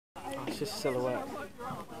just a silhouette.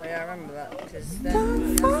 Oh, yeah, I remember that. Because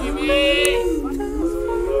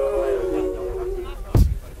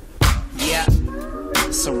yeah,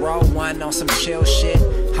 it's a raw one on some chill shit.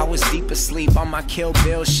 I was deep asleep on my Kill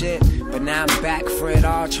Bill shit, but now I'm back for it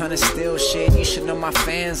all, trying to steal shit. You should know my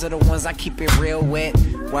fans are the ones I keep it real with.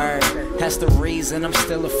 Word, that's the reason I'm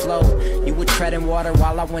still afloat. You were treading water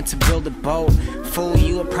while I went to build a boat. Fool,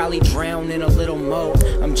 you would probably drown in a little moat.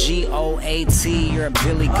 I'm G-O-A-T, you're a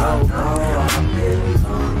Billy Goat.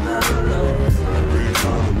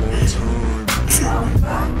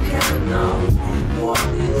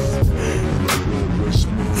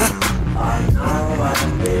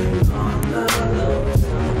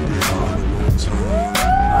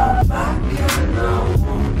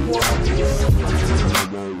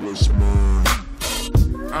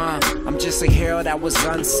 I'm just a hero that was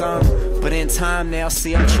unsung, but in time they'll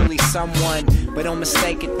see I'm truly someone. But don't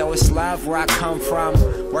mistake it though, it's love where I come from.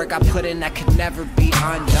 Work I put in that could never be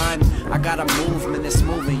undone. I got a movement that's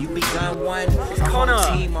moving, you begun one. A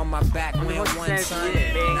whole team on my back, man, one son.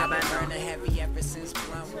 And I've been burning heavy ever since